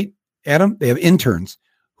 am I right, Adam? They have interns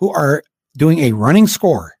who are doing a running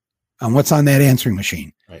score on what's on that answering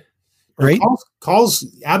machine. Right. Calls,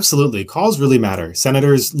 absolutely. Calls really matter.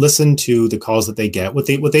 Senators listen to the calls that they get. What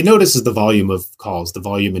they notice is the volume of calls, the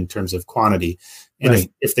volume in terms of quantity. And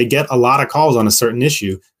if they get a lot of calls on a certain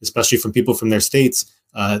issue, especially from people from their states,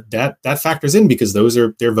 that factors in, because those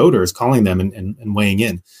are their voters calling them and weighing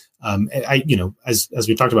in. As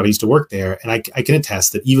we talked about, I used to work there, and I can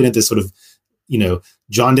attest that even at this sort of,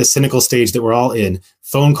 jaundiced, cynical stage that we're all in,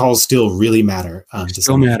 phone calls still really matter.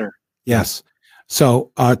 Still matter. Yes.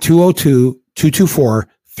 So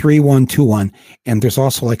 202-224-3121. And there's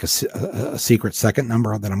also like a secret second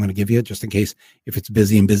number that I'm going to give you, just in case if it's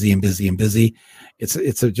busy and busy and busy and busy. It's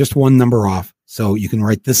just one number off. So you can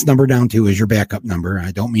write this number down too as your backup number.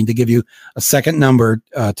 I don't mean to give you a second number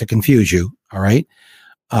to confuse you. All right.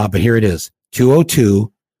 But here it is: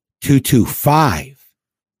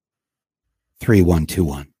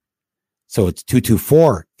 202-225-3121. So it's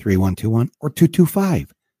 224-3121 or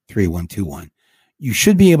 225-3121. You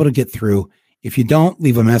should be able to get through. If you don't,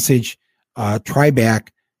 leave a message. Try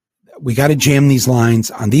back. We got to jam these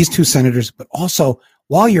lines on these two senators, but also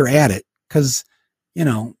while you're at it, because,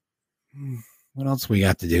 what else we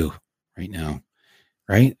got to do right now,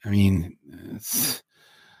 right? I mean, it's,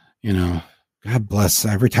 God bless.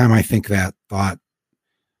 Every time I think that thought,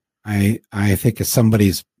 I think of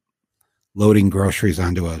somebody's loading groceries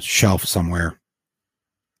onto a shelf somewhere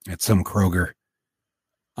at some Kroger.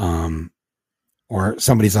 Or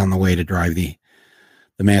somebody's on the way to drive the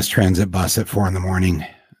mass transit bus at 4 a.m.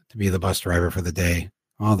 to be the bus driver for the day.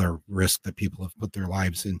 All the risk that people have put their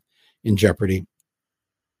lives in jeopardy,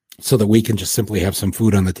 so that we can just simply have some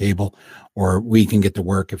food on the table, or we can get to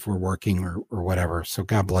work if we're working or whatever. So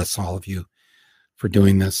God bless all of you for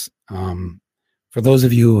doing this. For those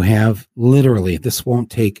of you who have, literally, this won't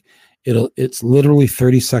take, it's literally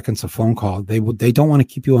 30 seconds of phone call. They don't want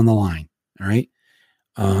to keep you on the line. All right.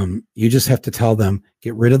 You just have to tell them,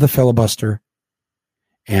 get rid of the filibuster,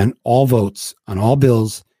 and all votes on all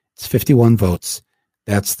bills. It's 51 votes.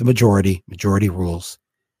 That's the majority rules.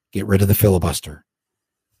 Get rid of the filibuster.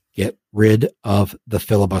 Get rid of the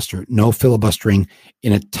filibuster. No filibustering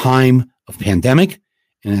in a time of pandemic,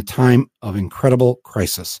 in a time of incredible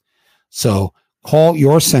crisis. So call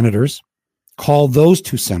your senators, call those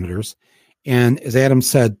two senators. And as Adam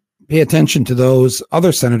said, pay attention to those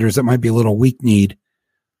other senators that might be a little weak-kneed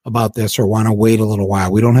about this or want to wait a little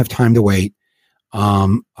while. We don't have time to wait.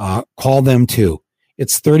 Call them too.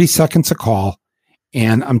 It's 30 seconds a call,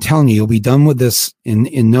 and I'm telling you, you'll be done with this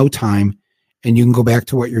in no time, and you can go back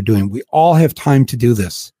to what you're doing. We all have time to do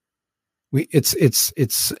this.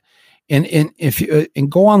 It's And if you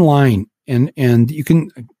and go online and you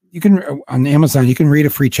can on Amazon, you can read a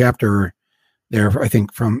free chapter there, I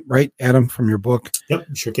think, from right, Adam, from your book. Yep,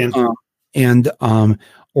 sure can.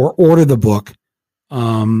 Or order the book,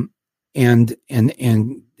 and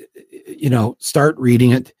start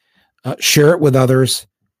reading it, share it with others.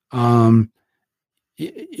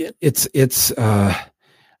 It's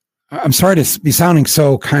I'm sorry to be sounding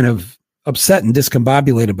so kind of upset and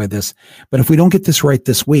discombobulated by this, but if we don't get this right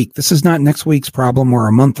this week, this is not next week's problem or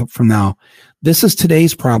a month from now. This is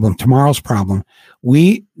today's problem, tomorrow's problem.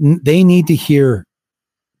 They need to hear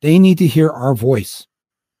our voice.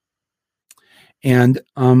 And,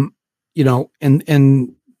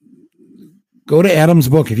 and go to Adam's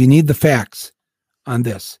book if you need the facts on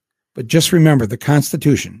this, but just remember the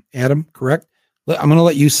Constitution. Adam, correct? I'm going to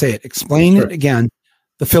let you say it. Explain it again,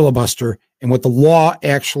 the filibuster and what the law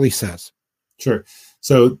actually says. Sure.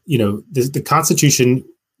 So, the Constitution,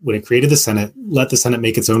 when it created the Senate, let the Senate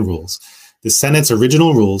make its own rules. The Senate's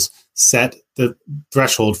original rules set the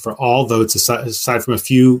threshold for all votes, aside from a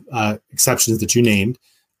few exceptions that you named.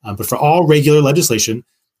 But for all regular legislation,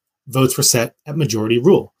 votes were set at majority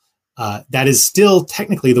rule. That is still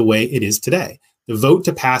technically the way it is today. The vote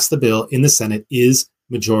to pass the bill in the Senate is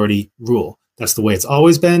majority rule. That's the way it's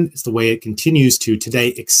always been. It's the way it continues to today,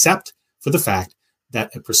 except for the fact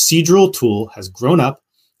that a procedural tool has grown up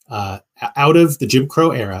out of the Jim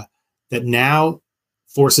Crow era that now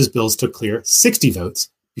forces bills to clear 60 votes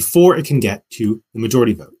before it can get to the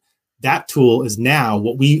majority vote. That tool is now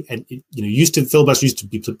what filibuster used to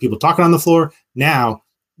be people talking on the floor. Now,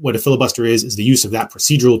 what a filibuster is the use of that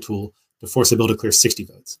procedural tool to force a bill to clear 60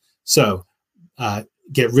 votes. So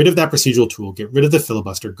get rid of that procedural tool, get rid of the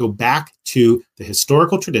filibuster, go back to the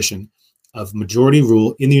historical tradition of majority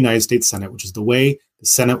rule in the United States Senate, which is the way the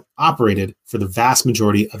Senate operated for the vast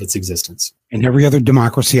majority of its existence. And every other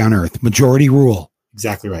democracy on earth, majority rule.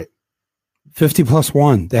 Exactly right.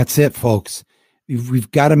 50+1. That's it, folks. We've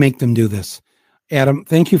got to make them do this. Adam,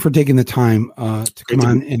 thank you for taking the time to come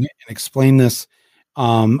on and explain this.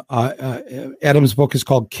 Adam's book is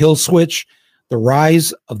called Kill Switch: The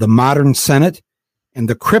Rise of the Modern Senate and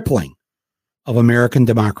the Crippling of American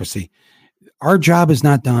Democracy. Our job is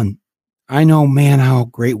not done. I know, man, how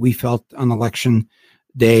great we felt on election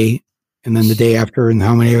day and then the day after and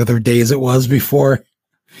how many other days it was before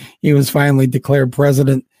he was finally declared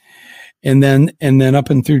president. And then up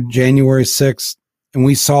and through January 6th, and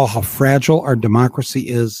we saw how fragile our democracy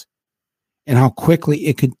is and how quickly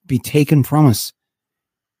it could be taken from us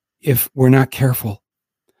if we're not careful.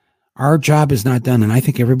 Our job is not done. And I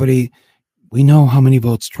think we know how many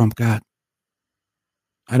votes Trump got.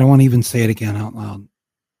 I don't want to even say it again out loud.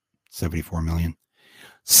 74 million.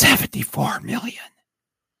 74 million.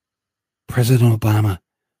 President Obama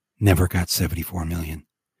never got 74 million.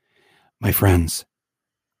 My friends,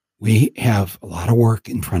 we have a lot of work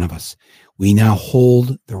in front of us. We now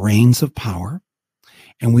hold the reins of power,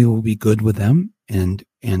 and we will be good with them, and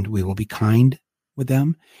we will be kind with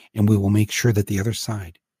them, and we will make sure that the other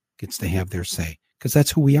side gets to have their say, because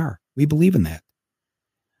that's who we are. We believe in that.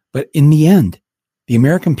 But in the end, the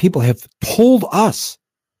American people have told us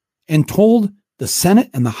and told the Senate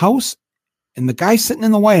and the House and the guy sitting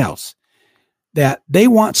in the White House that they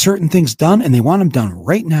want certain things done, and they want them done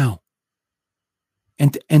right now.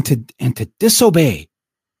 And to disobey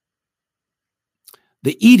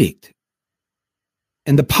the edict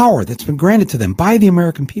and the power that's been granted to them by the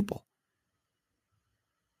American people.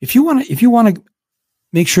 If you want to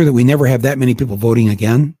make sure that we never have that many people voting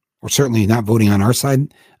again, or certainly not voting on our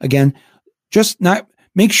side again, just not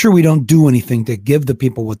make sure we don't do anything to give the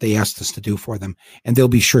people what they asked us to do for them, and they'll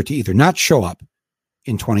be sure to either not show up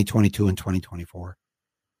in 2022 and 2024,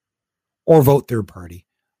 or vote third party,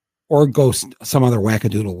 or go some other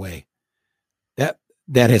wackadoodle way. That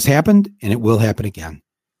has happened, and it will happen again.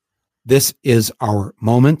 This is our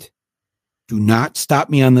moment. Do not stop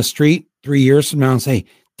me on the street 3 years from now and say,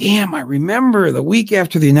 damn, I remember the week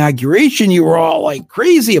after the inauguration, you were all like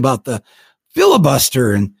crazy about the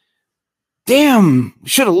filibuster, and damn,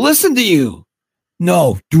 should have listened to you.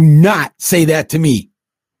 No, do not say that to me.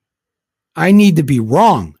 I need to be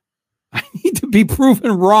wrong. I need to be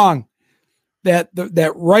proven wrong. That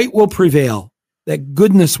right will prevail, that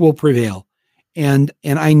goodness will prevail. And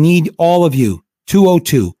I need all of you,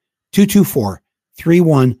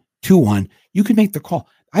 202-224-3121. You can make the call.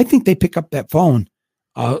 I think they pick up that phone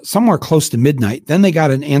somewhere close to midnight. Then they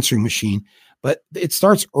got an answering machine, but it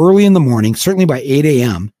starts early in the morning, certainly by 8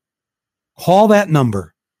 a.m. Call that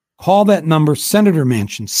number, Senator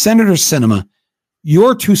Manchin, Senator Sinema,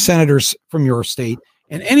 your two senators from your state,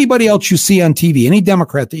 and anybody else you see on TV, any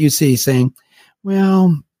Democrat that you see saying,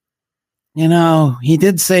 well, he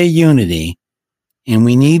did say unity and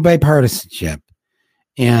we need bipartisanship.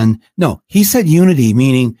 And no, he said unity,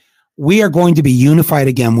 meaning we are going to be unified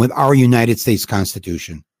again with our United States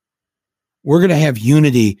Constitution. We're going to have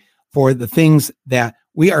unity for the things that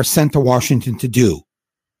we are sent to Washington to do.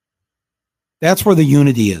 That's where the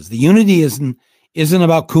unity is. The unity isn't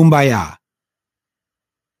about kumbaya.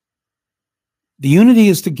 The unity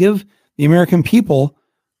is to give the American people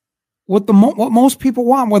what most people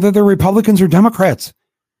want, whether they're Republicans or Democrats.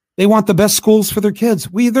 They want the best schools for their kids.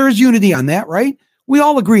 There's unity on that, right? We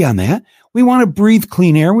all agree on that. We want to breathe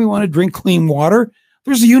clean air. We want to drink clean water.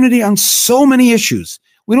 There's unity on so many issues.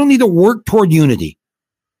 We don't need to work toward unity.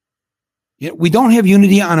 We don't have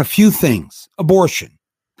unity on a few things: abortion,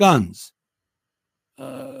 guns,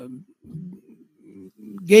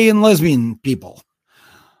 gay and lesbian people.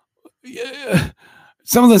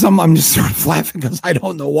 Some of this I'm just sort of laughing because I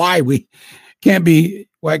don't know why we can't be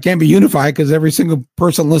unified, because every single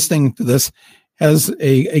person listening to this has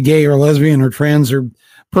a gay or lesbian or trans or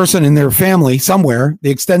person in their family somewhere, the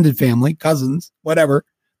extended family, cousins, whatever.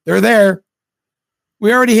 They're there.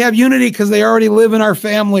 We already have unity because they already live in our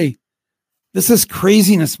family. This is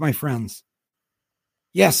craziness, my friends.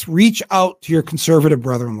 Yes, reach out to your conservative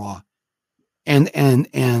brother-in-law and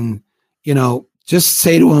just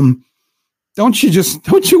say to him, don't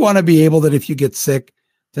you want to be able that if you get sick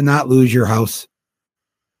to not lose your house?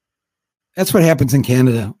 That's what happens in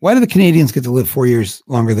Canada. Why do the Canadians get to live 4 years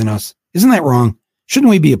longer than us? Isn't that wrong? Shouldn't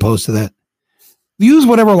we be opposed to that? Use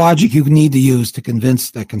whatever logic you need to use to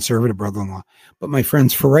convince that conservative brother-in-law. But my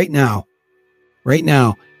friends, for right now,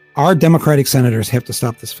 our Democratic senators have to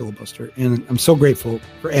stop this filibuster. And I'm so grateful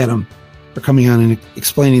for Adam for coming on and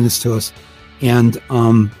explaining this to us. And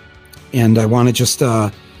I want to just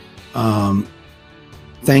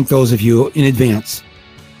thank those of you in advance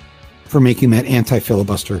for making that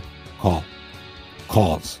anti-filibuster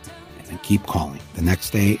calls, and keep calling the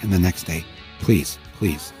next day and the next day. Please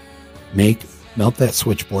melt that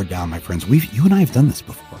switchboard down, my friends. You and I have done this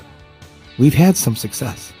before. We've had some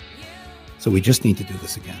success, so we just need to do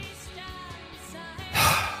this again.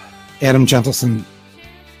 Adam Gentleson,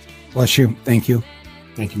 bless you. Thank you.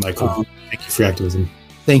 Thank you, Michael. Thank you for your activism.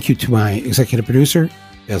 Thank you to my executive producer,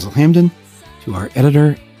 Basil Hamden, to our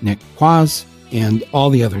editor, Nick Quaz, and all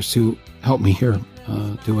the others who help me here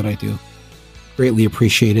do what I do. Greatly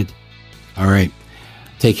appreciated. All right.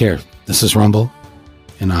 Take care. This is Rumble,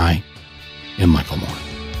 and I am Michael Moore.